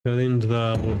Jo dins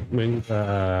del... Vinga...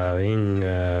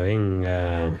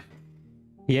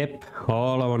 Iep,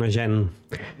 hola bona gent.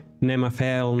 Anem a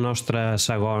fer el nostre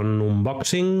segon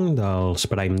unboxing dels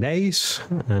Prime Days.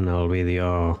 En el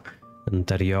vídeo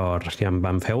anterior ja en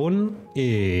vam fer un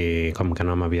i com que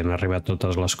no m'havien arribat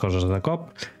totes les coses de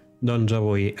cop, doncs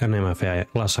avui anem a fer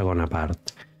la segona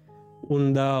part.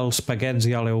 Un dels paquets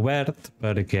ja l'he obert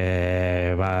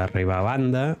perquè va arribar a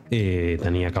banda i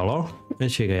tenia calor,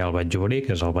 així que ja el vaig obrir,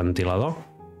 que és el ventilador.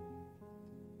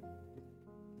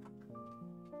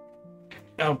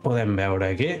 Ja el podem veure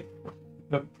aquí.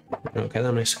 No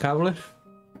queda més cable.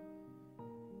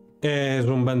 És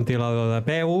un ventilador de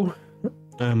peu.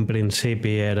 En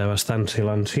principi era bastant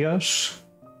silenciós.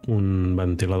 Un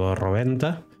ventilador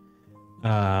Rowenta.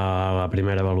 A la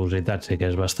primera velocitat sí que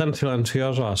és bastant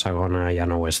silenciós, a la segona ja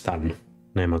no ho és tant.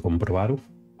 Anem a comprovar-ho.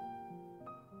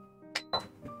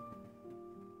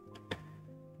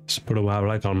 És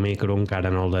probable que el micro encara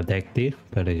no el detecti,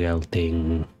 perquè el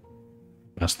tinc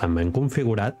bastant ben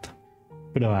configurat,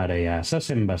 però ara ja se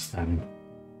sent bastant.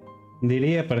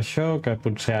 Diria per això que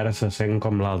potser ara se sent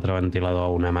com l'altre ventilador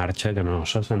a una marxa, que no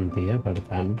se sentia, per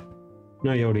tant,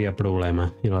 no hi hauria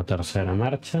problema. I la tercera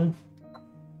marxa...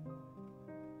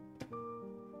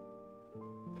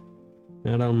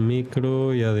 Ara el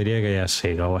micro ja diria que ja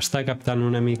sí, que ho està captant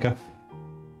una mica.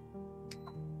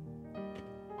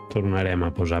 Tornarem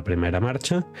a posar primera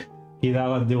marxa. I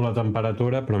dalt et diu la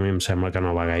temperatura, però a mi em sembla que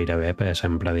no va gaire bé, perquè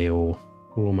sempre diu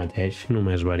el mateix,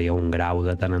 només varia 1 grau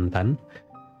de tant en tant.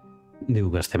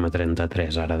 Diu que estem a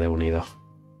 33 ara, Déu-n'hi-do.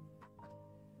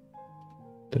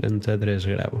 33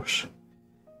 graus.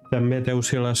 També té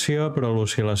oscil·lació, però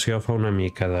l'oscil·lació fa una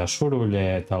mica de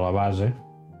sorollet a la base.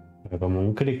 Com un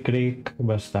cric-cric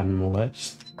bastant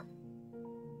molest.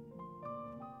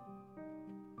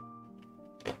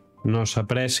 No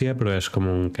s'aprecia, però és com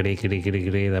un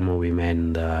cric-cric-cric de moviment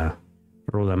de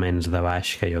rodaments de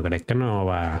baix, que jo crec que no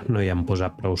hi han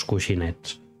posat prou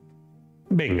coixinets.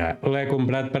 Vinga, l'he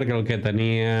comprat perquè el que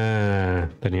tenia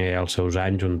ja els seus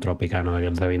anys, un Tropicano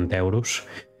d'aquests de 20 euros,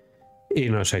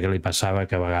 i no sé què li passava,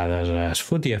 que a vegades es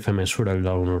fotia a fer més soroll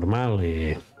del normal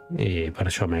i per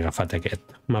això m'he agafat aquest.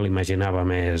 Me l'imaginava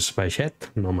més baixet,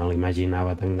 no me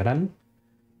l'imaginava tan gran,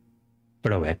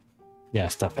 però bé, ja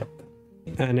està fet.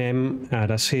 Anem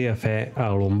ara sí a fer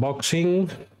l'unboxing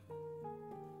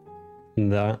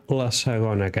de la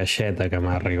segona caixeta que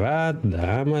m'ha arribat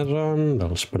d'Amazon,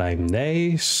 dels Prime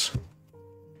Days.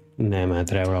 Anem a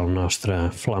treure el nostre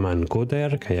flamant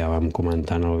cúter, que ja vam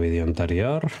comentar en el vídeo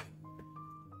anterior.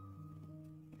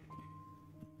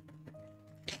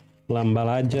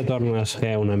 L'embalatge torna a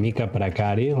ser una mica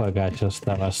precari, la caixa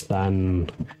està bastant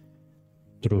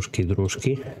trusqui.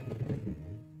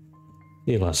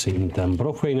 I la cinta amb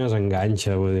prou feines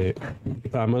enganxa, vull dir,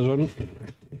 Amazon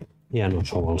ja no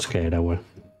sou els que éreu,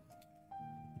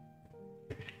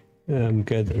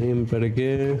 Què tenim per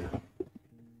aquí?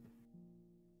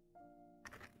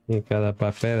 I cada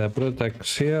paper de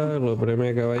protecció, el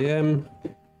primer que veiem...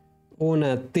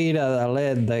 Una tira de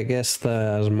LED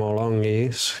d'aquestes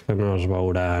molonguis, que no es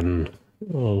veuran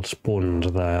els punts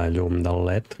de llum del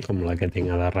LED, com la que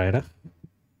tinc a darrere.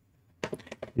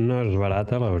 No és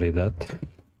barata, la veritat.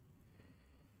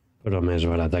 Però més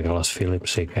barata que les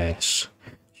Philips sí que és.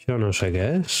 Això no sé què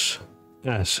és.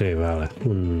 Ah, sí, vale.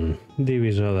 Un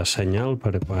divisor de senyal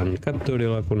per quan capturi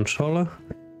la consola.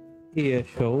 I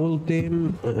això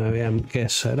últim, aviam què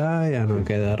serà, ja no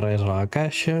queda res a la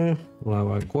caixa,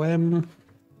 l'evacuem.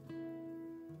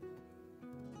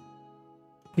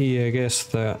 I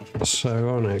aquesta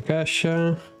segona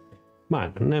caixa...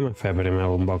 Bueno, anem a fer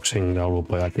primer l'unboxing de lo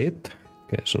petit,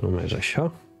 que és només això.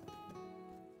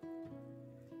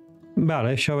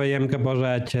 Vale, això veiem que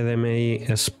posa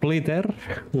HDMI Splitter.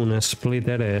 Un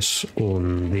splitter és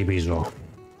un divisor.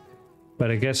 Per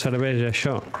què serveix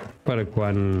això? Per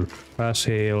quan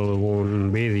faci algun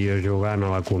vídeo jugant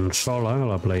a la consola, a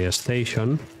la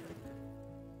PlayStation,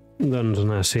 doncs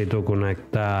necessito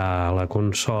connectar la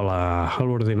consola a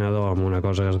l'ordinador amb una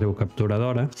cosa que es diu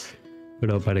capturadora,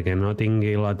 però perquè no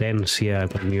tingui latència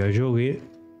quan jo jugui,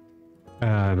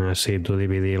 necessito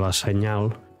dividir la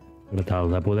senyal per tal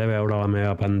de poder veure a la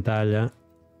meva pantalla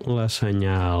la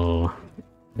senyal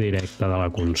directa de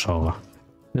la consola,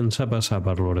 sense passar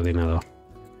per l'ordinador.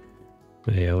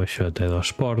 Veieu, això té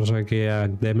 2 ports aquí a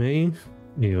HDMI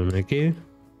i un aquí.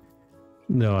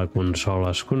 De la consola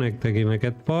es connecta aquí en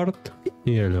aquest port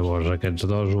i llavors aquests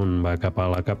dos, un va cap a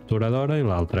la capturadora i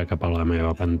l'altre cap a la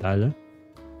meva pantalla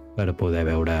per poder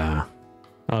veure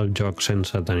el joc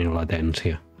sense tenir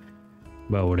latència.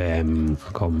 Veurem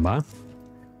com va.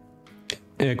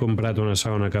 He comprat una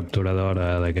segona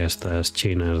capturadora d'aquestes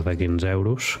xines de 15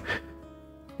 euros,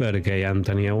 perquè ja en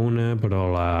tenia una, però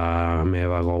la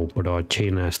meva GoPro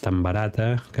xina és tan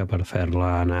barata que per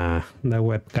fer-la anar de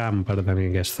webcam per tenir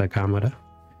aquesta càmera,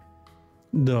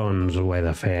 doncs ho he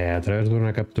de fer a través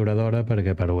d'una capturadora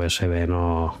perquè per USB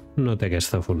no té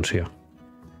aquesta funció.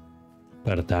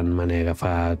 Per tant, me n'he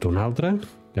agafat una altra,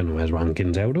 que només van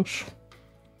 15 euros,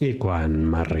 i quan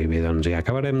m'arribi doncs ja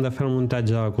acabarem de fer el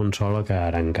muntatge de la consola, que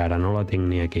ara encara no la tinc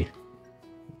ni aquí.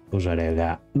 Posaré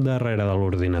allà darrere de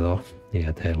l'ordinador,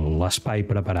 ja té l'espai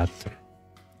preparat.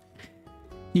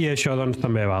 I això doncs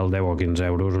també val 10 o 15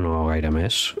 euros, no gaire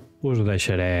més. Us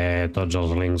deixaré tots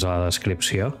els links a la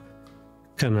descripció,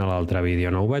 que en l'altre vídeo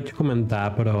no ho vaig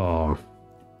comentar, però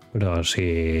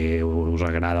si us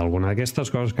agrada alguna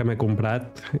d'aquestes coses que m'he comprat,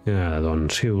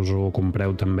 doncs si us ho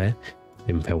compreu també,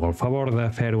 em feu el favor de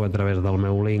fer-ho a través del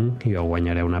meu link, jo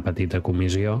guanyaré una petita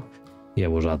comissió i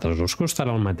a vosaltres us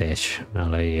costarà el mateix.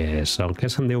 I és el que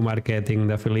se'n diu màrqueting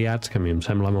d'afiliats, que a mi em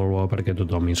sembla molt bo perquè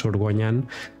tothom hi surt guanyant.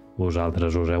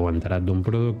 Vosaltres us heu enterat d'un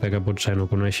producte que potser no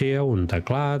coneixíeu, un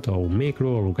teclat o un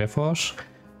micro o el que fos,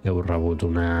 heu rebut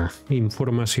una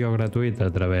informació gratuïta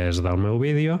a través del meu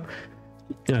vídeo,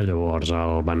 llavors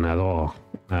el venedor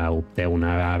obté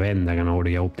una venda que no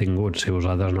hauria obtingut si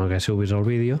vosaltres no haguéssiu vist el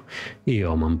vídeo, i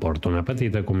jo m'emporto una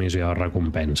petita comissió de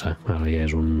recompensa. I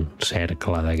és un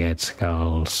cercle d'aquests que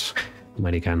els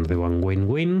americans diuen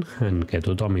win-win, en què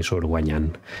tothom hi surt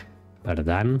guanyant. Per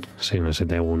tant, si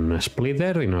necessiteu un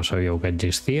splitter i no sabíeu que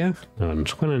existia,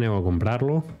 doncs quan aneu a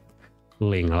comprar-lo,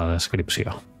 link a la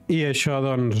descripció. I això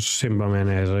doncs simplement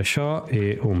és això,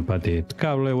 i un petit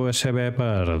cable USB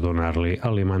per donar-li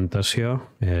alimentació.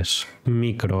 És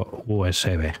micro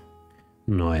USB,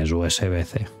 no és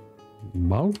USB-C.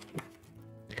 Val?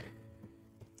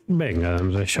 Vinga,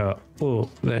 doncs això ho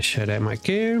deixarem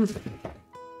aquí.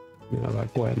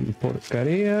 Evacuem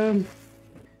porqueria.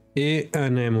 I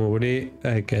anem a obrir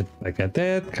aquest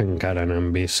paquetet, que encara no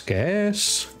hem vist què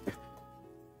és.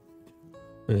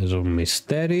 És un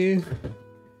misteri.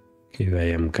 Aquí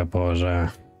veiem que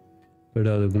posa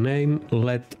Product Name,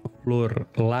 LED Floor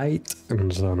Light,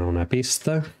 ens dona una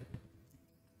pista.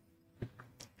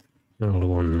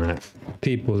 Algun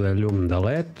tipus de llum de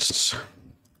LEDs.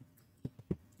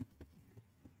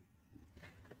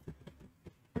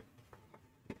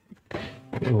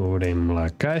 Obrim la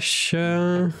caixa.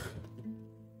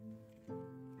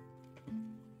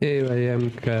 I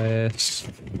veiem que és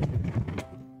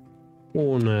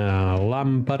una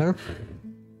làmpara.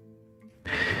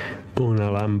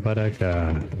 Una làmpara que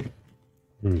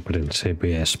en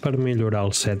principi és per millorar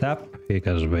el setup i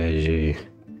que es vegi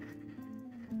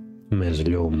més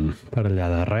llum per allà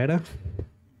darrere.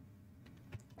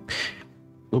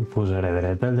 Ho posaré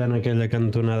dret allà en aquella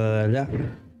cantonada d'allà,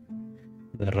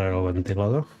 darrere el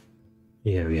ventilador,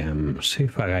 i aviam si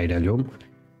fa gaire llum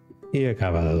i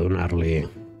acaba de donar-li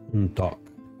un toc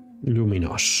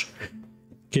lluminós.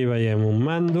 Aquí veiem un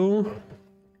mando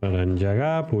per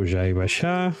engegar, pujar i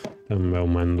baixar, també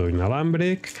un mando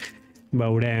inalàmbric.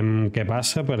 Veurem què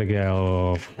passa perquè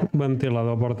el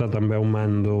ventilador porta també un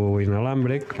mando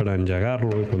inalàmbric per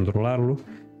engegar-lo i controlar-lo,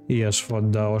 i es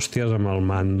fot d'hòsties amb el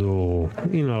mando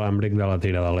inalàmbric de la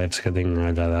tira de LEDs que tinc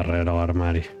allà darrere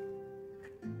l'armari.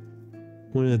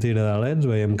 Una tira de LEDs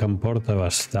veiem que en porta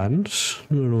bastants,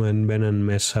 normalment venen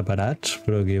més separats,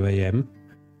 però aquí veiem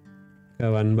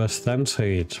que van bastant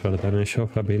seguits, per tant això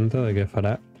fa pinta de que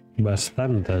farà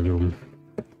bastanta llum.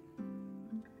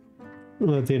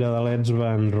 La tira de LEDs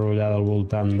va enrotllada al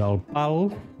voltant del pal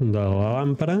de la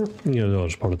làmpara i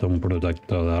llavors porta un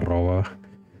protector de roba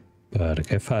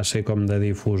perquè faci com de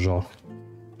difusor.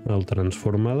 El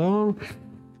transformador.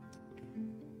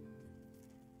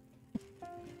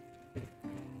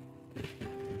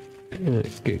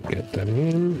 Aquí que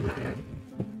tenim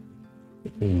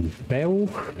un peu.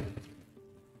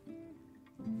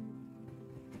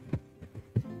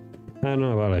 Ah,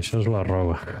 no, vale, això és la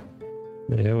roba.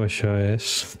 Veieu, això és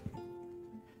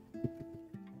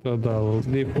tot el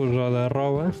difusor de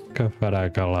roba que farà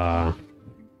que la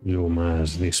llum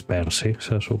es dispersi,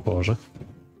 se suposa.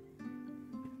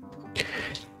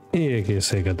 I aquí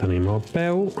sí que tenim el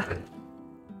peu.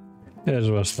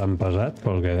 És bastant pesat,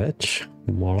 pel que veig.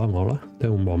 Mola, mola. Té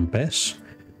un bon pes.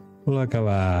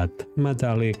 L'acabat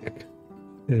metàl·lic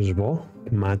és bo,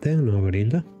 mate, no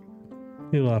brilla.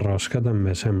 I la rosca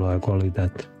també sembla de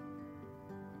qualitat.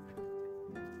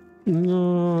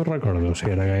 No recordo si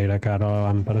era gaire cara la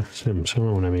làmpara, em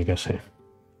sembla una mica sí.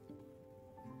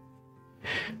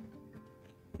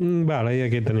 Vale, i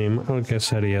aquí tenim el que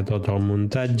seria tot el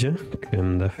muntatge que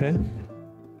hem de fer.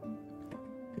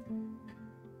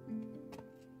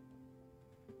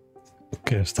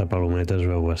 Aquesta palometa es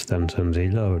veu bastant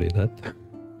senzilla, la veritat.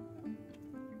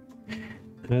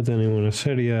 Ara tenim una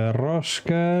sèrie de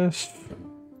rosques.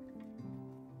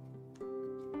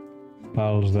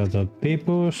 Pals de tot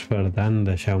tipus, per tant,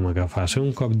 deixeu-me que faci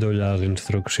un cop d'ull a les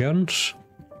instruccions.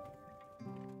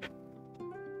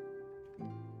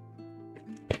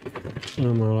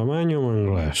 En alemany o en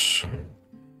anglès.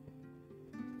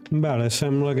 Vale,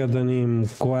 sembla que tenim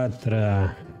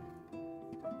quatre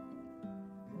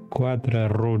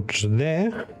roots D,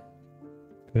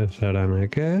 que seran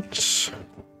aquests.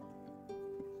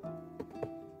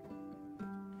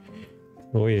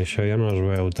 Ui, això ja no es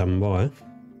veu tan bo,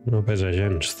 No pesa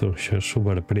gens, tu, això és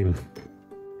superprim.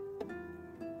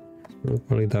 La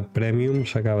qualitat premium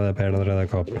s'acaba de perdre de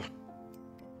cop.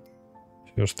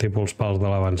 Això és tipus els pals de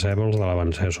l'avancè, però els de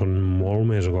l'avancè són molt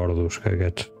més gordos que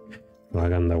aquests. Clar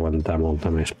que han d'aguantar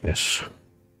molta més pes.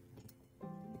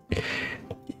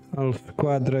 Els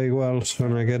quatre iguals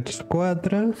són aquests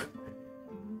quatre.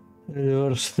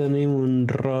 Llavors tenim un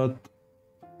rod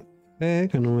C,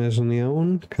 que només n'hi ha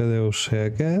un, que deu ser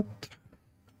aquest,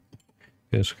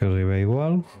 que és quasi bé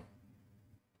igual.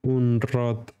 Un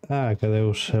rod A, que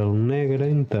deu ser el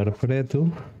negre, interpreto.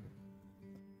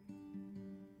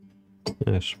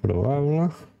 És probable.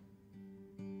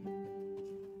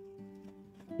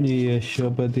 I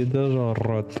això petit és el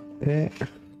rod E.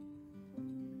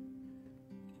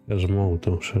 Es mou,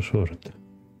 tu, se surt.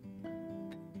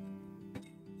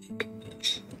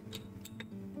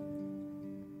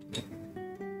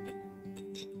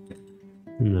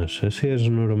 No sé si és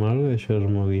normal que això es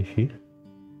mogui així.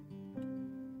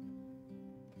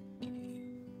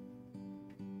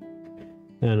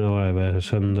 No, bé,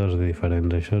 són dos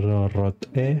diferents. Això és el rod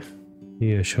E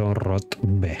i això el rod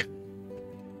B.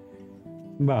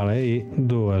 Vale, i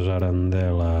dues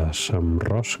arandeles amb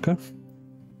rosca.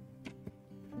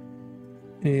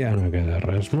 I ja no queda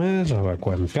res més,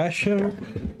 evacuem caixa.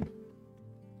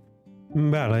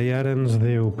 Vale, i ara ens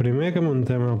diu primer que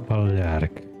muntem el pal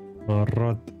llarg. El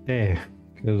rod E,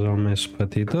 que és el més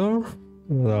petitó,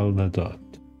 dalt de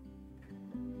tot.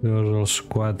 Llavors els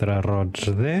quatre rods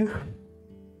D.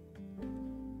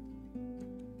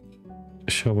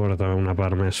 Això porta una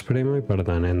part més prima i per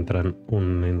tant entren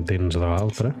un dins de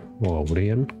l'altre, o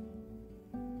haurien.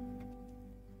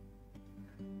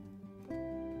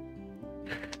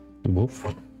 Buf.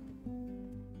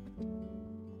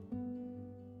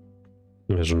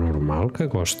 És normal que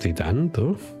costi tant,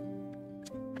 tu?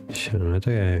 Això no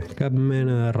té cap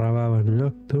mena de rebava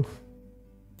enlloc, tu.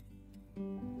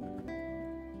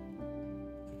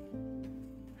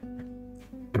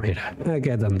 Mira,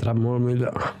 aquest ha entrat molt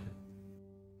millor.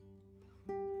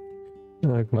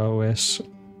 La clau és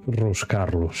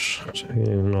roscar-los. O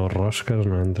sigui, no rosques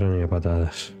no entren ni a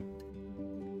patades.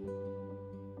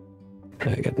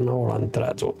 Aquest no vol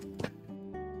entrar, tu.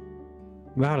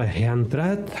 Vale, ja ha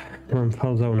entrat. Me'n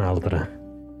falta un altre.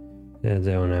 Ja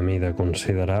té una mida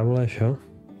considerable, això.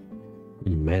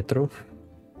 Un metro.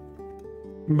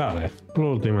 Vale,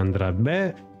 l'últim ha entrat bé.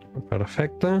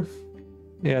 Perfecte.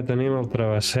 Ja tenim el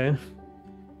travesser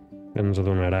que ens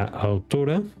donarà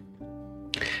altura.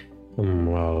 Amb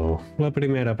la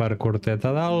primera part curteta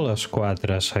a dalt, les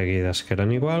quatre seguides que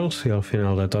eren iguals, i al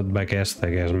final de tot va aquesta,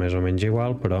 que és més o menys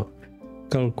igual, però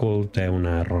que el cul té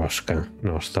una rosca,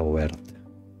 no està obert.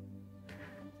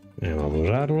 Anem a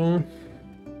posar-lo.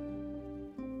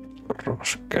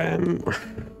 Rosquem.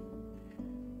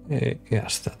 I ja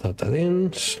està tot a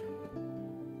dins.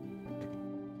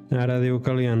 Ara diu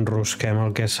que li enrosquem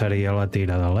el que seria la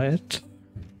tira de leds.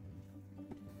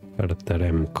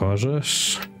 Apartarem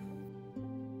coses.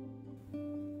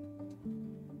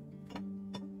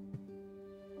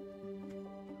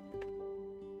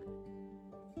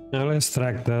 Ara es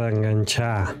tracta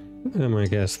d'enganxar amb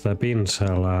aquesta pinça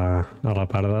a la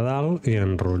part de dalt i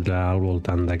enrotllar al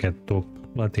voltant d'aquest tub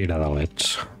la tira de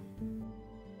leds.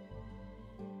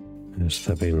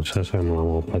 Aquesta pinça sembla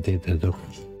molt petita, tu.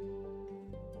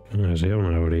 No sé, hi ha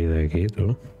una brida aquí,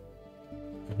 tu.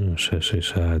 No sé si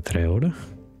s'ha de treure.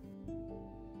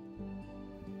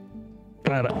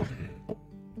 Ara.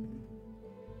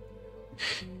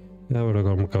 A veure,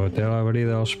 com que té la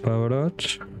brida als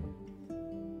pebrots...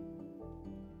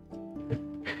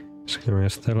 És que a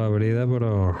més té la brida,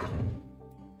 però...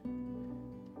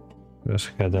 És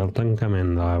que té el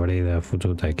tancament de la brida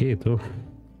fotut aquí, tu.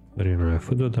 Podria no haver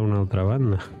fotut a una altra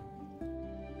banda.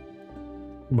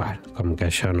 Bueno, com que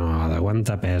això no ha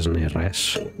d'aguantar pes ni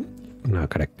res, no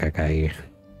crec que caigui.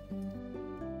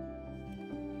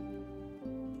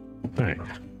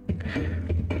 Vinga.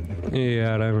 I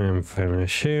ara anem fent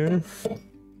així.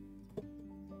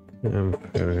 Anem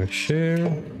fent així.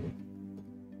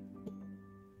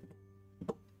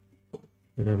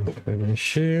 Anem fent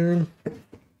així.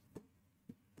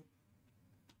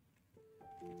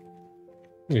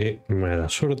 I m'he de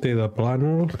sortir de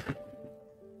plànol.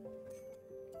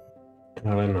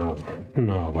 Ara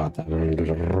no va tan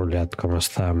enrotllat com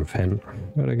estàvem fent,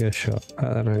 perquè això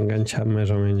ha d'anar enganxat més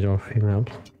o menys al final.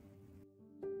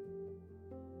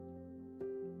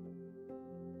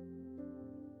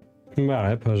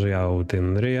 Vale, doncs ja ho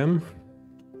tindríem.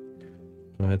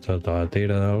 Tota la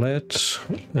tira de leds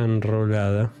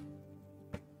enrotllada,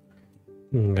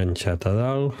 enganxat a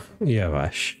dalt i a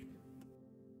baix.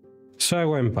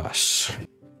 Següent pas.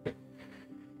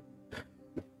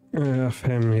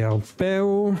 Agafem ja el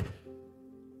peu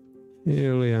i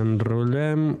li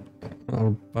enrotllem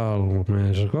el pal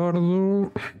més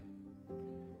gordo.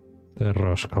 Té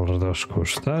rosca als dos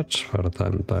costats, per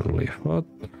tant li fot.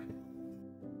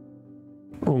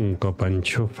 Un cop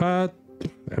enxufat,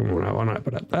 fem una bona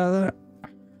apretada.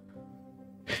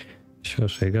 Això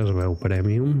sí que es veu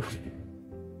premium.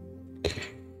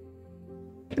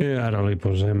 I ara li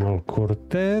posem el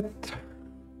cortet.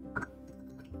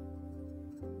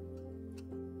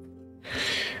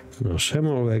 No sé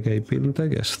molt bé què hi pinta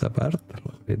aquesta part,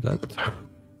 la veritat.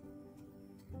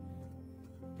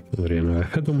 Podrien haver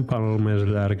fet un pal més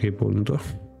llarg i punto.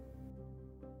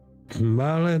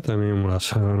 Vale, tenim la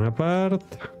segona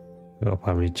part, cap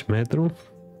a mig metro.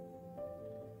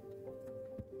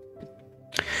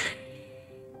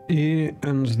 I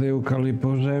ens diu que li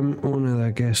posem una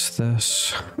d'aquestes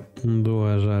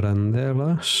dues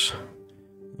arandeles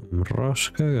amb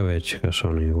rosca, que veig que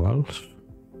són iguals,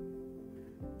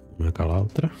 una que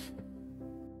l'altra.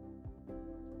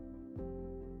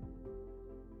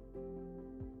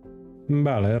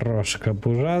 Vale, rosca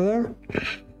posada.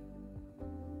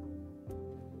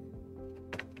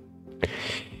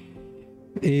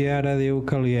 I ara diu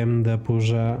que li hem de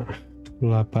posar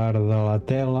la part de la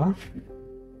tela.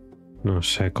 No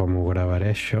sé com ho gravaré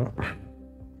això.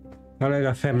 Ara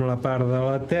agafem la part de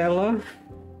la tela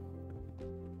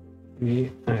i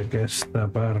aquesta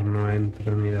part no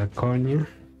entra ni de conya.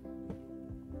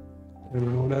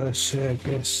 Haurà de ser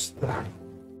aquesta.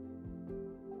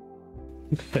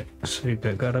 Sí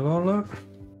que cargola.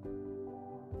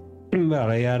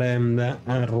 Vale, i ara hem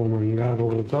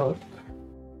d'arromangar-ho tot.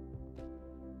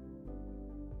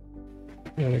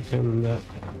 Ara que hem de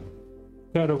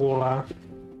cargolar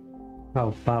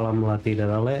el pal amb la tira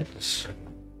de leds.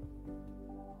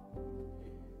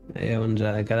 Llavors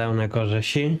ha de quedar una cosa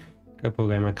així, que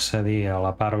puguem accedir a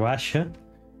la part baixa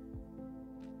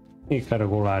i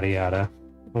cargolar-hi ara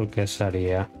el que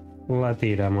seria la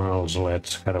tira amb els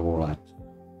leds cargolats.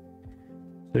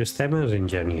 El sistema és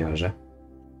ingeniós, eh?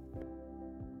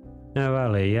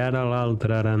 Vale, i ara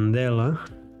l'altra arandela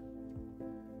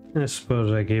es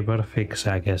posa aquí per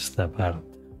fixar aquesta part.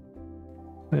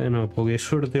 Que no pugui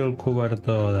sortir el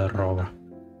cobertor de roba.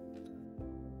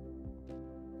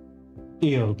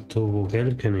 I el tubo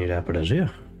aquell que anirà a pressió.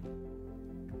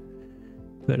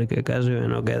 Perquè quasi bé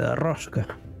no queda rosca.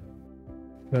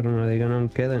 Per no dir que no en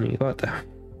queda ni gota.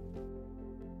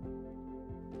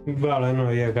 Vale,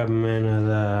 no hi ha cap mena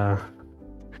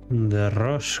de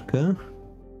rosca.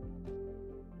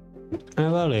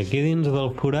 Vale, aquí dins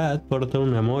del forat porta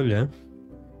una molla.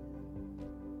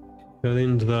 Això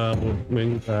dins del...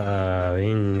 Vinga.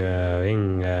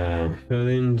 Això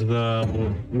dins del...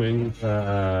 Vinga.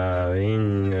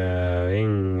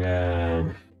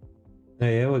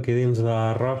 Veieu, aquí dins de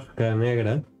la rosca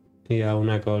negra hi ha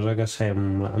una cosa que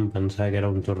sembla em pensar que era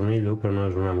un tornillo, però no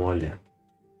és una molla.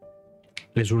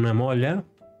 És una molla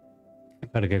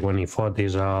perquè quan hi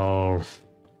fotis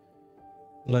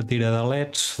la tira de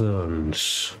leds, doncs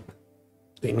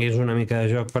tinguis una mica de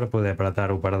joc per poder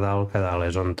apretar-ho per dalt, que dalt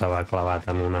és on te va clavat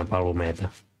amb una palometa.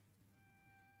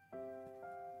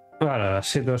 Ara, la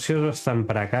situació és bastant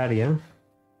precària.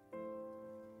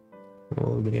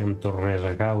 Voldríem tornés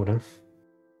a caure.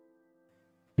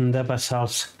 Hem de passar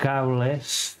els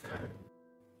cables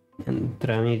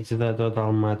entremig de tot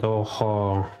el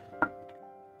matojo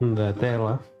de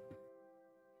tela.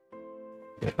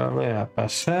 Vale, ha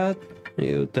passat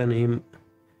i ho tenim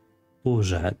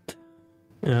posat.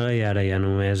 I ara ja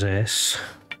només és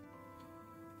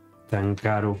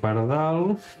tancar-ho per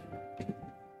dalt.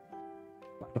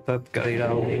 Apartat que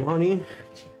dirà el dimoni.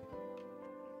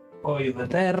 Coll de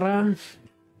terra.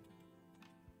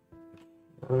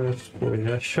 Es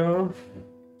puja això.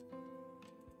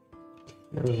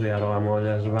 I ara la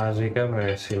molla és bàsica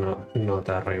perquè si no, no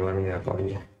t'arriba ni de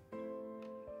conya.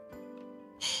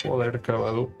 Joder, que va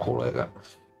dur, col·lega.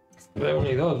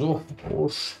 Déu-n'hi-do, tu.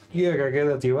 Hòstia, que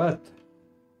queda tibat.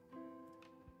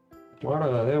 Mare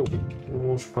de Déu, no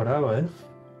m'ho esperava, eh?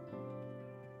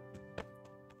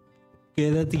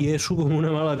 Queda tieso com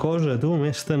una mala cosa, tu.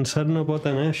 Més tensat no pot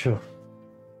anar, això.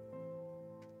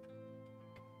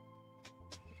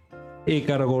 I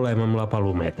cargolem amb la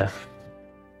palometa.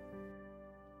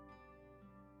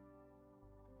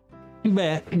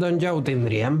 Bé, doncs ja ho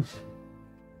tindríem.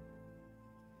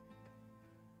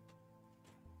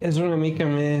 És una mica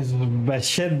més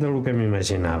baixet del que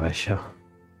m'imaginava, això.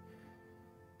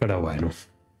 Però bueno.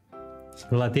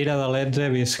 La tira de LEDs he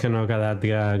vist que no ha quedat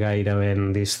gaire ben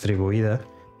distribuïda.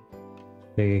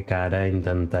 I que ara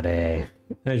intentaré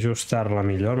ajustar-la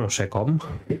millor, no sé com.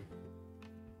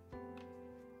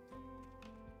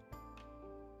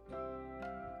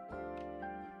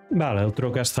 Vale, el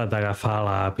truc ha estat agafar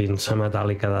la pinça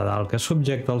metàl·lica de dalt que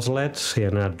subjecta els LEDs i he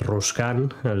anat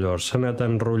roscant, llavors s'ha anat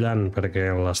enrotllant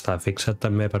perquè l'està fixat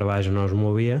també per baix, no es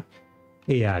movia,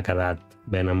 i ja ha quedat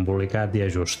ben embolicat i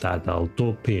ajustat al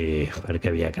tub i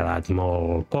perquè havia quedat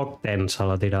molt poc tensa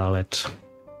la tira de LEDs.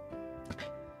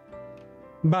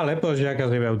 Vale, doncs ja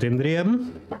quasi bé ho tindríem.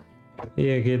 I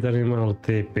aquí tenim el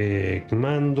típic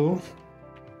mando,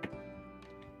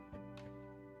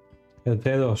 que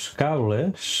té dos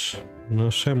cables.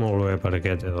 No sé molt bé per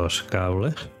què té dos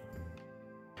cables.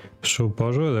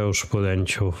 Suposo que deus poder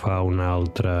enxufar un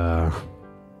altre...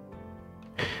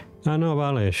 Ah, no,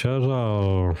 vale, això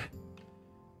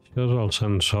és el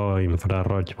sensor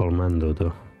infraroig pel mando,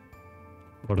 tu.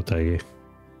 Porta aquí.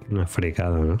 Una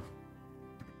fricada, no?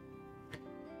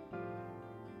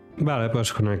 Vale, doncs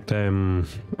connectem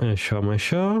això amb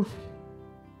això.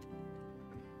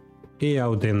 I ja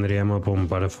ho tindríem a punt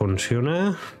per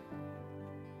funcionar.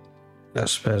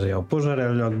 Després ja ho posaré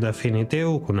al lloc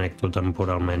definitiu, ho connecto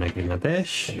temporalment aquí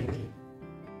mateix.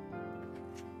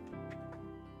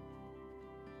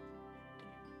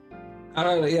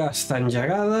 Ara ja està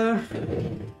engegada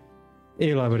i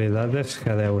la veritat és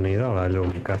que déu-n'hi-do la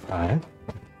llum que fa,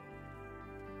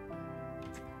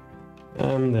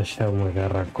 Deixeu-me que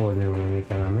reculli una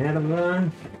mica de merda.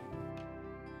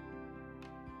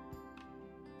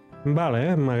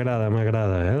 Vale, m'agrada,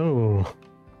 el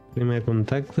primer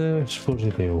contacte és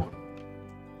positiu.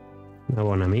 Una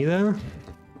bona mida.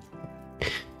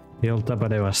 I el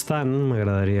taparé bastant,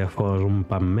 m'agradaria que fos un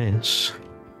pam més.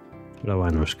 Però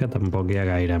bueno, és que tampoc hi ha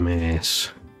gaire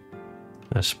més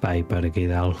espai per aquí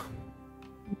dalt.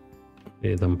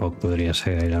 I tampoc podria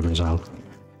ser gaire més alt.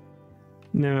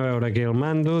 Anem a veure aquí el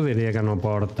mando, diria que no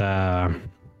porta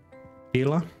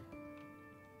pila.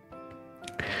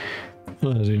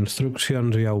 Les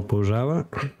instruccions ja ho posava.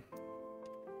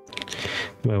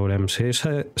 Veurem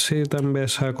si també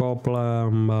s'acopla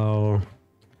amb el...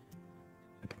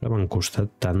 Però m'han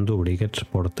costat tant d'obrir aquests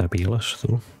portapiles,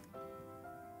 tu.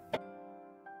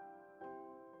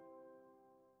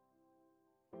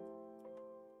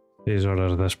 6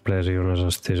 hores després i unes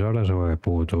estisores ho he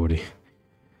pogut obrir.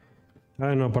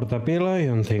 Ara no porta pila,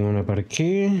 jo en tinc una per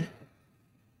aquí.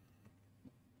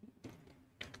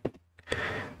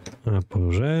 La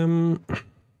posem.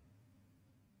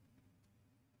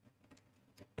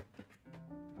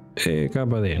 I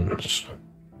cap a dins.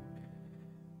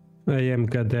 Veiem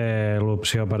que té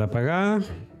l'opció per apagar.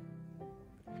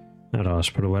 Ara les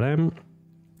provarem.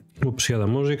 Opció de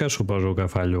música, suposo que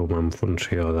fa llum en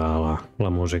funció de la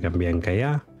música ambient que hi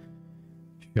ha.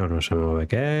 Jo no sé molt bé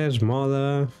què és,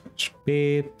 moda,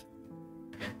 speed...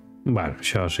 Bueno,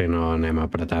 això si no anem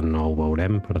apretant no ho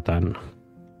veurem, per tant...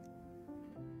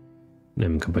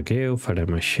 Anem cap aquí, ho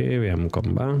farem així, veiem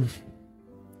com va.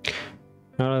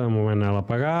 Ara de moment l'ha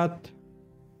apagat.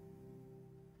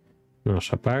 No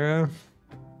s'apaga.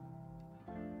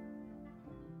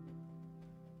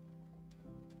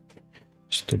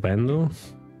 Estupendo.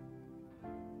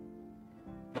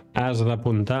 Has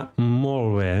d'apuntar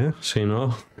molt bé, si no,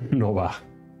 no va.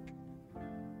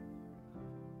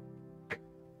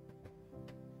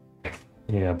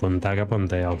 I apuntar cap on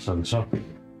té el sensor.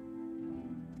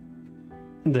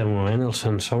 De moment el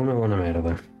sensor una bona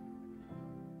merda.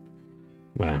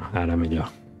 Bueno, ara millor.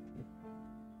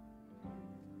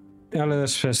 I ara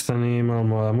després tenim el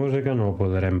mode música, no el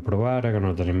podrem provar ara que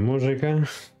no tenim música.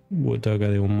 Botó que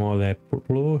diu mode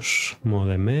plus,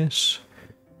 mode més.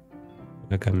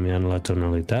 Va canviant la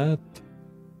tonalitat.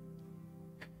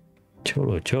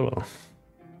 Xulo, xulo.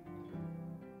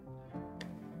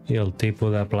 I el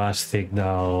tipus de plàstic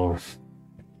del...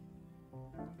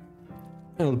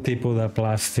 El tipus de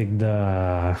plàstic de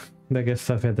què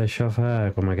està fet això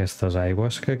fa com aquestes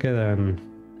aigües que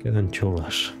queden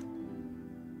xules.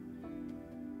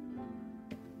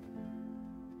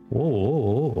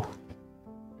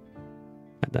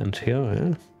 Atenció,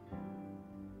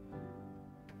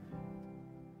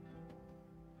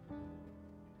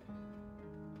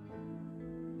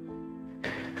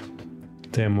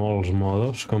 Té molts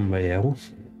modos, com veieu.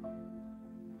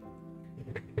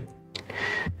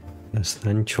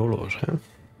 Estan xulos, eh?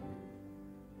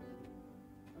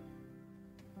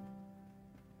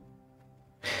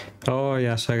 Oh,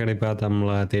 ja s'ha gripat amb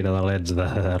la tira de leds de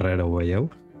darrere, ho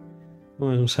veieu?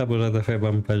 S'ha posat a fer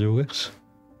pampallugues.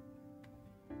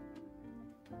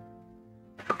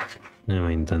 Anem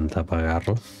a intentar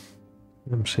apagar-lo.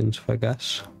 Anem si ens fa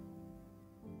cas.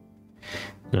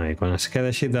 No, i quan es queda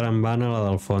així tarambana, la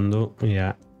del fondo ja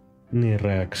ni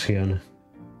reacciona.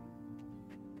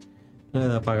 He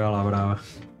d'apagar la brava.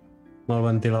 Amb el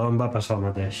ventilador em va passar el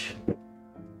mateix.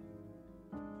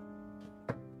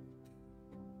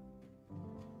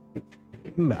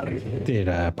 Vale,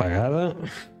 tira apagada.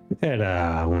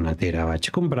 Era una tira,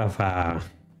 vaig comprar fa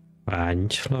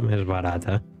anys, la més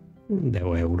barata,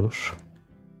 10 euros.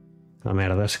 La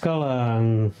merda és que la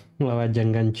vaig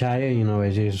enganxar i no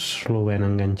vegis lo ben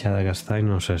enganxada que està i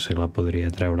no sé si la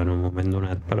podria treure en un moment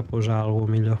donat per posar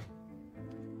alguna millor.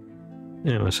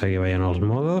 Anem a seguir veient els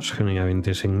modos, que n'hi ha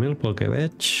 25.000 pel que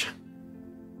veig.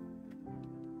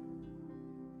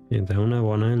 I té una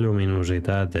bona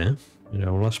lluminositat, eh?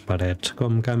 Mireu les parets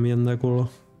com canvien de color.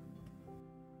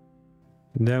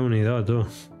 Déu-n'hi-do, tu.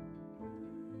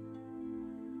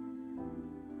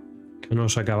 Que no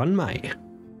s'acaben mai.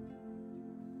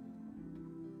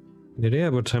 Diria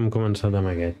que potser hem començat amb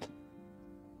aquest.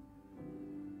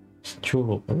 És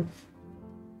xulo, eh?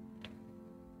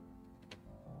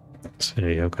 Sí,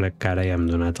 jo crec que ara ja hem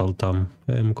donat el tom.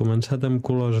 Hem començat amb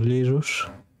colors llisos.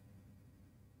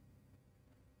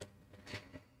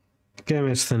 Què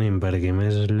més tenim per aquí?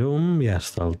 Més llum, ja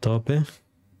està al tope.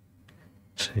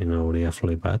 Sí, no hauria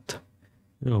flipat.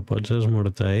 El pots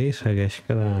esmortar i segueix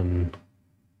quedant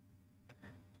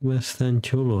bastant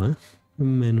xulo, eh?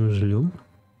 Menys llum.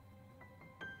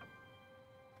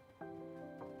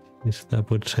 Està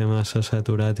potser massa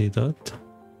saturat i tot.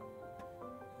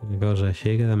 Una cosa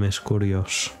així queda més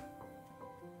curiós.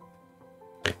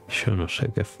 Això no sé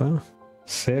què fa.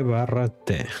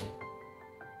 C/T.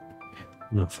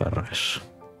 No fa res.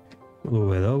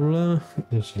 W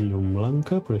és llum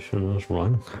blanca, però això no és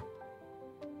blanc.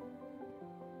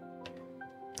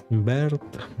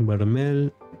 Verd, vermell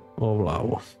o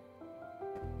blau.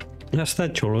 Està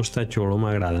xulo,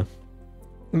 m'agrada.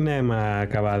 Anem a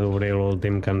acabar d'obrir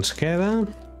l'últim que ens queda,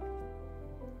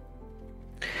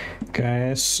 que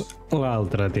és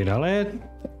l'altre tira LED.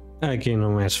 Aquí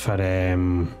només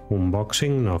farem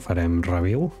unboxing, no farem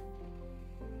review.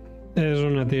 És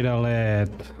una tira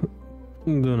LED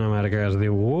d'una marca que es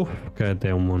diu Govee, que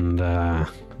té un munt de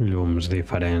llums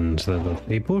diferents de tot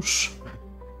tipus.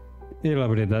 I la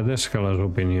veritat és que les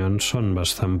opinions són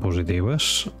bastant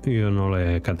positives. Jo no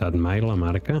l'he catat mai, la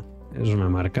marca. És una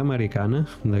marca americana,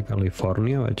 de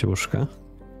Califòrnia, vaig buscar.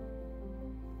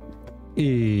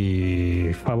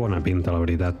 I fa bona pinta, la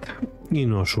veritat. I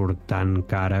no surt tan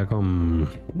cara com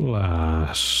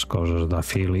les coses de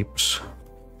Philips.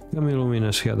 Amb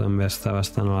il·luminació també està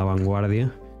bastant a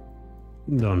l'avantguàrdia.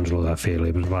 Doncs el de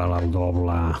Philips val el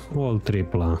doble o el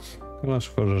triple que les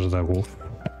coses de Govee.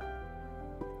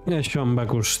 I això em va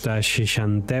costar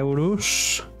 60 euros.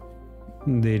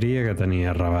 Diria que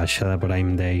tenia rebaixa de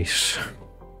Prime Days.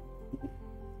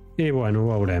 I bueno,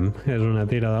 ho veurem. És una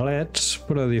tira de LEDs,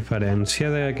 però a diferència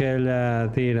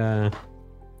d'aquella tira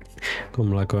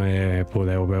com la que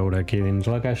podeu veure aquí dins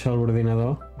la caixa de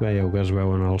l'ordinador, veieu que es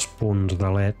veuen els punts de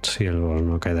LEDs i llavors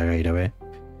no queda gaire bé.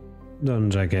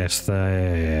 Doncs aquesta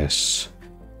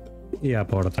ja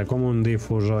porta com un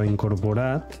difusor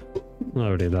incorporat.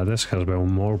 La veritat és que es veu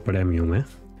molt premium, eh?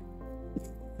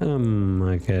 Amb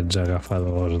aquests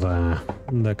agafadors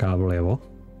de cable bo,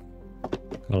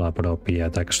 que la pròpia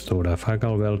textura fa que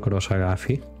el velcro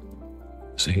s'agafi,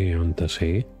 sigui on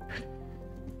sigui.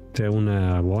 Té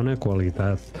una bona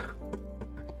qualitat.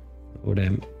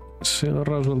 Veurem si el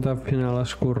resultat final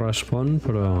es correspon,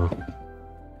 però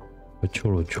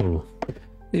xulo.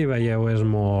 I veieu, és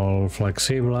molt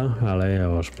flexible,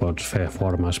 es pots fer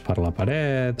formes per la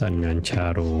paret,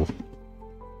 enganxar-ho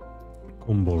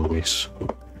com vulguis.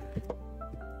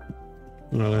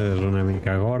 És una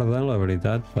mica gorda, la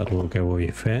veritat, per lo que vull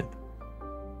fer.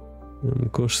 Em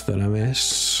costarà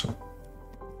més,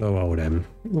 però veurem.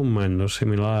 Un mando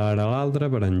similar a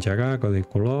l'altre per engegar, codi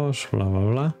colors, bla bla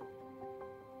bla.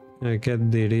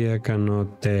 Aquest diria que no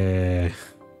té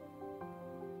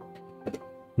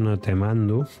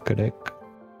mando, crec.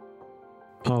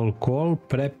 Alcohol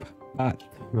Prep Pad.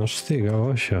 Hosti, que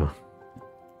bo això.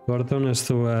 Porta unes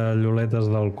tovalloletes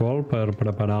d'alcohol per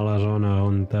preparar la zona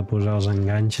on posar els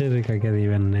enganxes i que quedi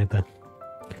ben neta.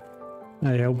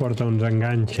 Allà porta uns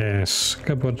enganxes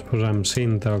que pots posar amb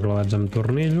cinta o clavats amb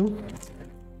tornillo.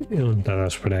 i on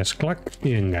després, clac,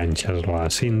 i enganxes la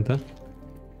cinta.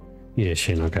 I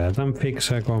així no queda tan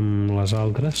fixa com les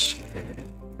altres.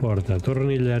 Porta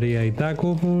tornilleria i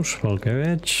tacos, pel que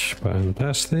veig,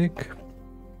 fantàstic.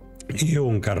 I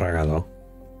un carregador.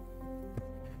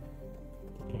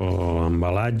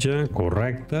 L'embalatge,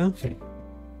 correcte.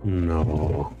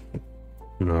 No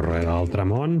res d'altre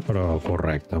món, però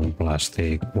correcte. Un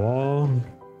plàstic bo,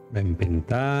 ben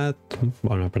pintat,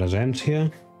 bona presència.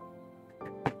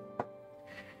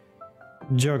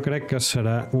 Jo crec que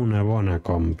serà una bona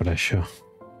compra, això.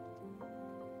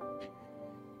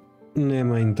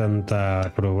 Anem a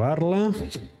intentar provar-la.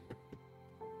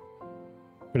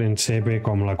 En principi,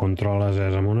 com la controles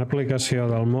és amb una aplicació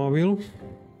del mòbil.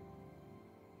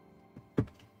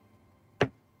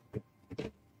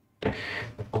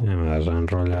 Anem a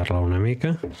desenrotllar-la una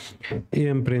mica. I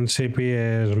en principi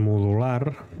és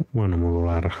modular. Bueno,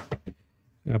 modular.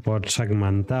 Que pots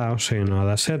segmentar, o sigui, no ha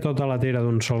de ser tota la tira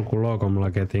d'un sol color com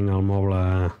la que tinc al moble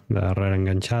de darrere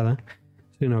enganxada,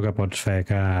 sinó que pots fer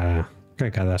que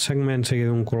cada segment sigui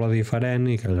d'un color diferent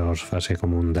i que llavors faci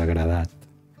com un degradat.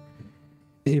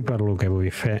 I per lo que vull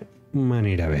fer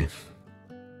m'anirà bé.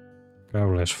 El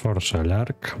cable és força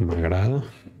llarg, m'agrada.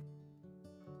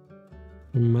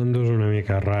 El mando és una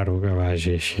mica raro que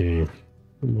vagi així,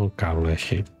 amb el cable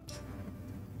així.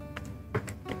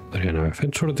 Podrien haver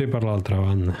fet sortir per l'altra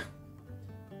banda.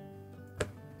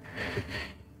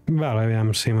 Vale,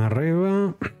 aviam si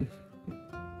m'arriba.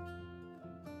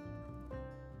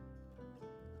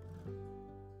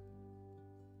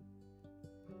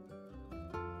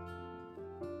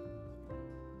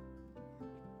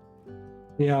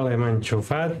 Ja l'hem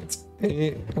enxufat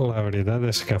i la veritat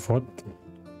és que fot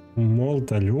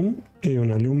molta llum i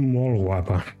una llum molt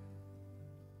guapa.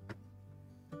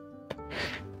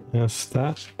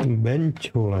 Està ben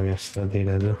xula aquesta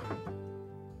tira, tu.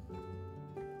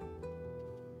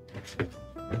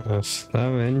 Està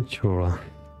ben xula.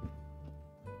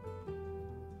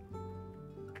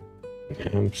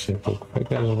 Aviam si puc fer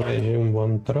que es vegi un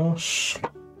bon tros.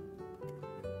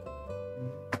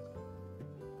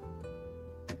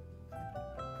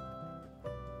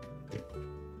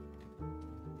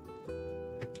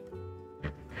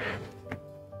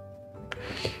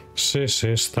 Sí,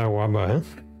 està guapa, eh?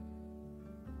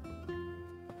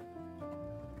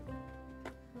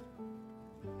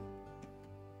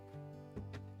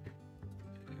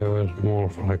 És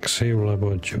molt flexible,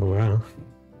 pots jugar.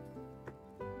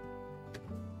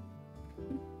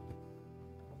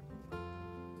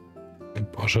 Si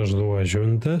poses dues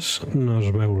juntes, no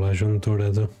es veu la juntura,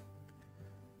 tu.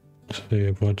 O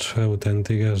sigui, pots fer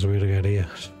autèntiques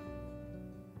virgueries.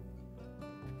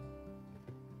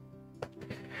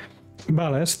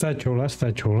 Vale, està xula, està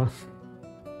xula.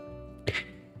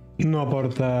 No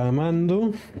porta mando.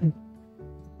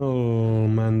 El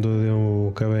mando diu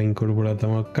que ve incorporat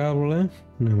amb el cable.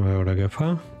 Anem a veure què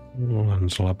fa.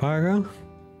 Ens l'apaga.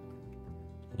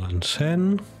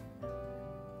 L'encén.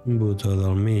 Botó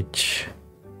del mig.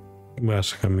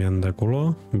 Vas canviant de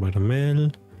color.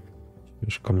 Vermell.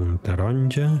 És com un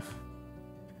taronja.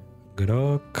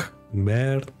 Groc.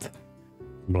 Verd.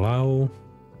 Blau.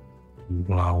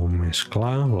 Blau més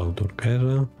clar. Blau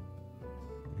turquesa.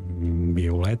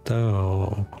 Violeta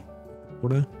o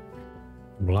pura.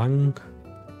 Blanc,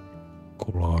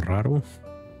 color raro,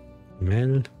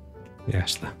 vermell, ja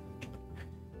està.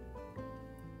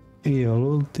 I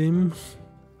l'últim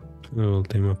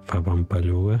et fa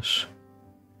pampallugues.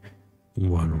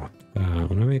 Bueno, fa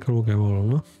una mica el que vol,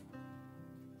 no?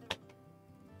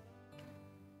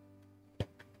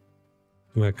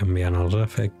 Va canviant els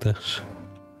efectes.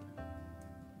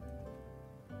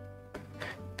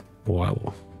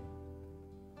 Uau.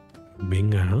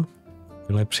 Vinga, no?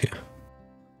 Epilèpsia.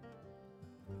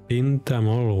 Pinta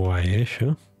molt guai, això.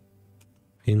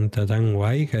 Pinta tan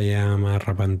guai que ja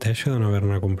m'arrepenteixo de no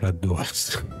haver-ne comprat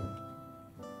dues.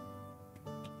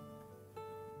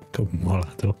 Com mola,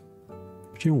 tu.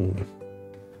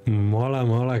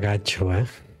 Mola gatxo, eh?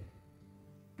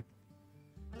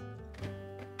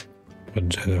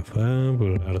 Pots agafar,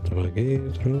 posar-te-la aquí...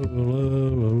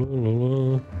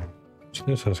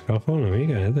 Hòstia, s'escalfa una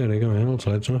mica, eh? Teòricament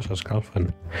els leds no s'escalfen.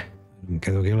 Em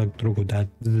quedo aquí electrocutat.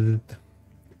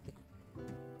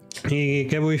 I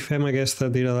què vull fer amb aquesta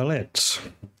tira de leds?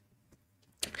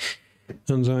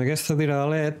 Doncs amb aquesta tira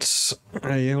de leds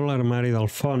veieu l'armari del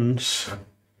fons.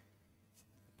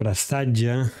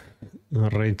 Prestatge. El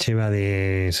Richie va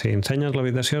dir, si ensenyes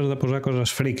l'habitació has de posar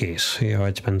coses friquis. I jo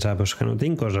vaig pensar, doncs que no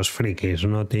tinc coses friquis.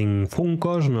 No tinc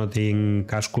Funkos, no tinc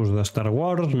cascos de Star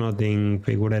Wars, no tinc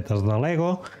figuretes de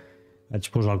Lego. Vaig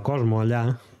posar el Cosmo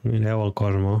allà. Mireu el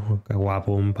Cosmo, que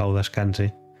guapo, en pau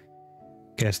descansi.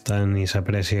 Aquesta ni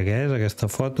s'aprecia què és, aquesta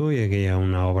foto, i aquí hi ha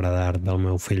una obra d'art del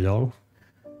meu fillol.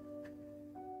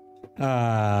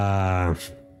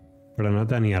 Però no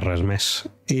tenia res més.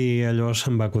 I llavors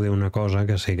se'm va acudir una cosa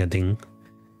que sí que tinc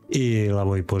i la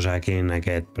vull posar aquí en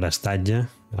aquest prestatge.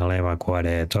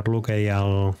 L'evacuaré tot el que hi ha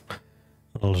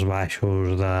als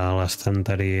baixos de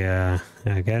l'estanteria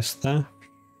aquesta.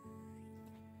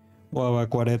 Ho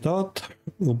evacuaré tot,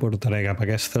 ho portaré cap a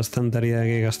aquesta estanteria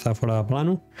d'aquí que està fora de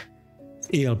plano,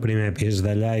 i al primer pis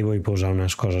d'allà hi vull posar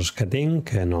unes coses que tinc,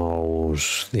 que no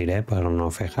us diré per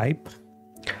no fer hype.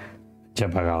 Vaig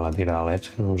apagar la tira de leds,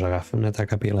 que no us agafi un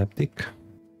atac epilèptic.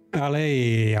 Vale,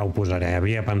 i ja ho posaré.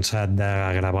 Havia pensat de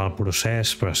gravar el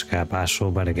procés, però és que passo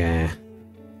perquè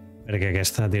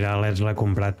aquesta tira de leds l'he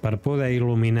comprat per poder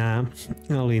il·luminar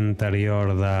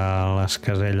l'interior de les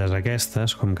caselles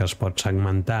aquestes. Com que es pot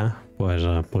segmentar,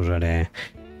 doncs posaré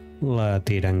la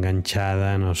tira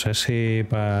enganxada, no sé si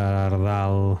per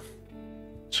dalt...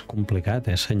 És complicat,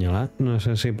 assenyalar. No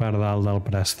sé si per dalt del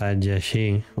prestatge així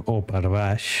o per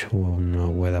baix, no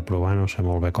ho he de provar, no sé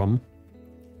molt bé com.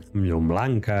 Amb llum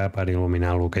blanca per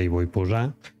il·luminar el que hi vull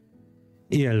posar.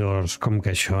 I llavors, com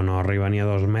que això no arriba ni a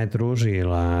 2 metres i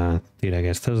la tira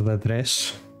aquesta és de 3,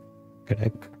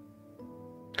 crec.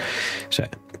 Sí.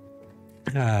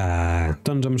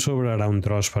 Doncs em sobrarà un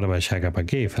tros per baixar cap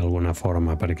aquí, fer alguna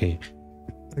forma per aquí.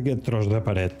 Aquest tros de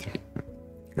paret.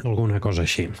 Alguna cosa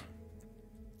així.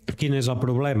 Quin és el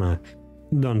problema?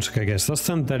 Doncs que aquesta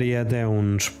estanteria té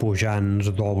uns pujants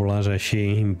dobles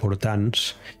així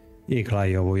importants i clar,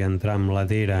 jo vull entrar amb la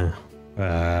tira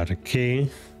per aquí,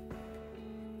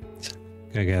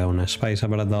 que queda un espai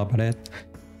separat de la paret,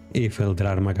 i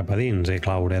filtrar-me cap a dins. I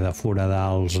clar, hauré de foradar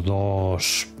els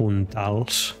dos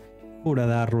puntals,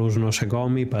 foradar-los no sé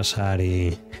com i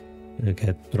passar-hi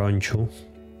aquest tronxo.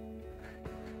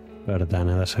 Per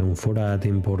tant, ha de ser un forat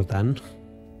important.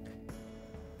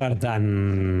 Per tant,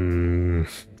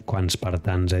 quants per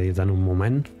tants he dit en un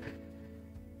moment,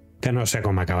 que no sé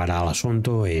com acabarà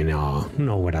l'assumpte i no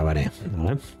ho gravaré.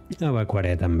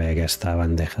 Evacuaré també aquesta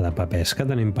bandeja de papers que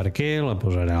tenim per aquí, la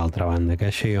posaré a l'altra banda, que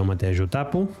així jo mateix ho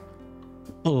tapo.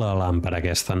 La làmpara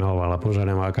aquesta nova la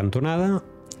posarem a la cantonada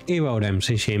i veurem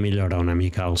si així millora una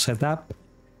mica el setup,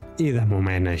 i de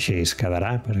moment així es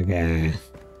quedarà perquè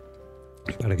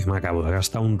m'acabo de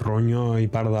gastar un ronyo i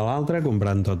part de l'altre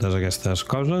comprant totes aquestes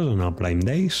coses en el Prime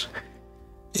Days,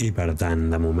 i per tant,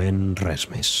 de moment, res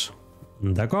més.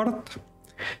 D'acord?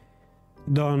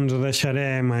 Doncs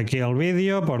deixarem aquí el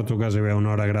vídeo. Porto quasi bé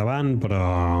una hora gravant, però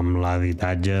amb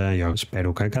l'editatge jo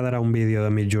espero que quedarà un vídeo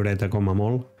de mitja horeta com a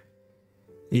molt,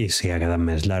 i si ha quedat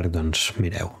més llarg, doncs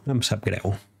mireu, em sap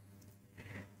greu.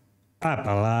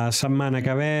 Apa, la setmana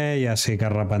que ve ja sí que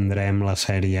reprendrem la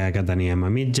sèrie que teníem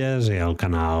a mitges i el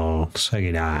canal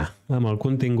seguirà amb el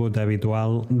contingut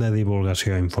habitual de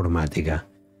divulgació informàtica.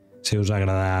 Si us ha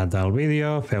agradat el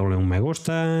vídeo, feu-li un me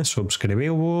gusta,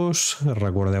 subscriviu-vos,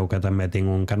 recordeu que també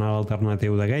tinc un canal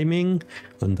alternatiu de gaming,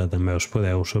 on també us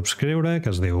podeu subscriure,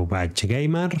 que es diu Baig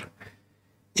Gamer,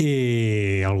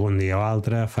 i algun dia o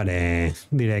altre faré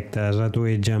directes a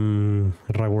Twitch amb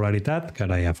regularitat, que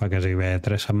ara ja fa quasi bé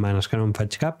 3 setmanes que no en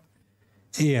faig cap,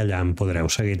 i allà em podreu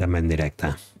seguir també en directe.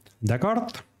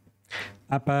 D'acord?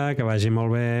 Apa, que vagi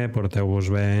molt bé, porteu-vos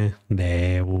bé,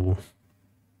 adeu.